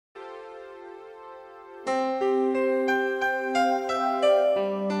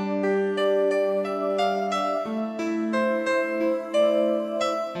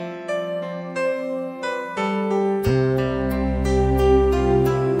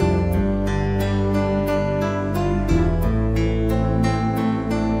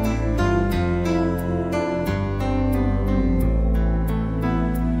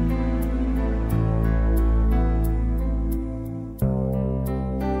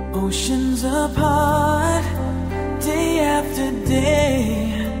oceans apart, day after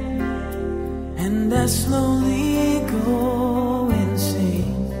day, and I slowly go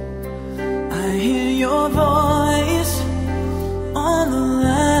insane. I hear your voice on the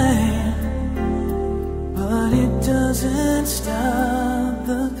line, but it doesn't stop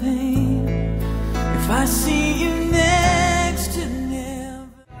the pain. If I see you next to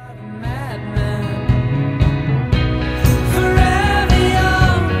never a madman. Forever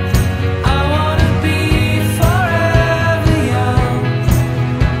young, I wanna be forever young.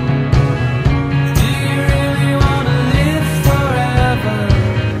 Do you really wanna live forever?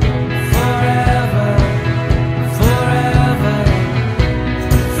 Forever, forever.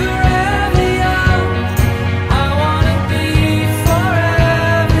 Forever young, I wanna be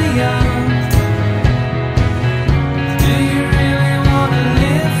forever young. Do you really wanna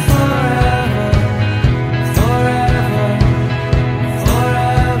live forever? Forever,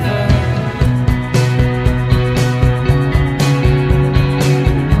 forever.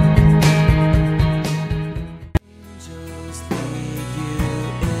 Angels lead you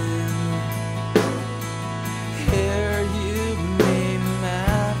in. Here you meet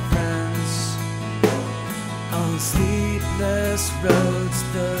my friends. On sleepless roads,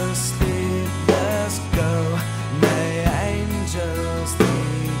 the sleepless go. May angels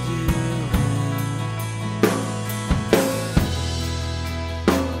lead you in.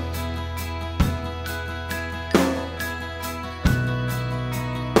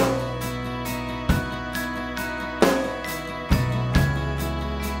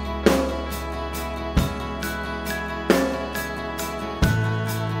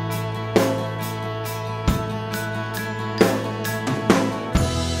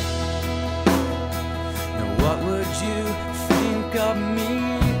 Now what would you think of me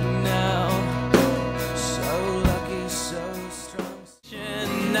now? So lucky, so strong.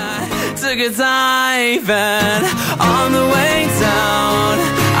 I took a dive and on the way down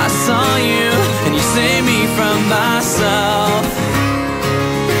I saw you and you saved me from myself.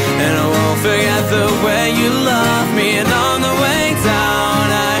 And I won't forget the way you loved me. And on the way down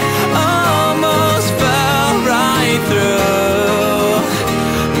I almost fell right through,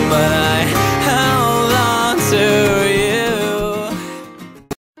 but I held on to you.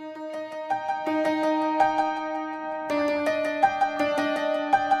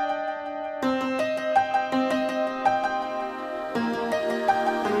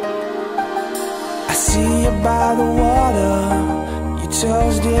 I see you by the water, your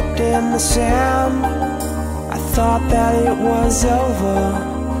toes dipped in the sand. I thought that it was over,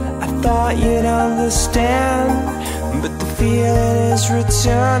 I thought you'd understand. But the feeling is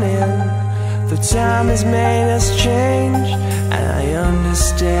returning, the time has made us change. And I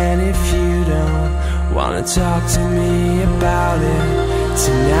understand if you don't wanna talk to me about it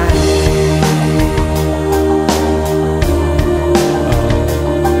tonight.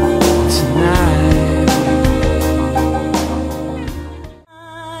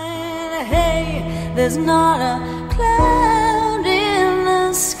 Hey, there's not a cloud in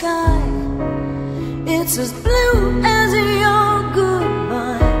the sky. It's as blue as your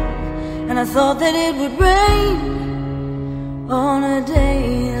goodbye. And I thought that it would rain on a day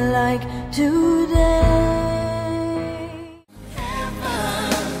like today.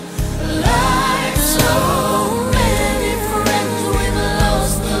 Like so many friends, we've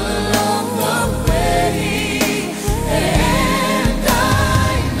lost along the way. And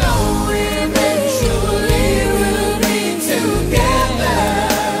I know eventually we'll be together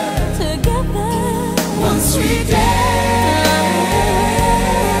once we dance.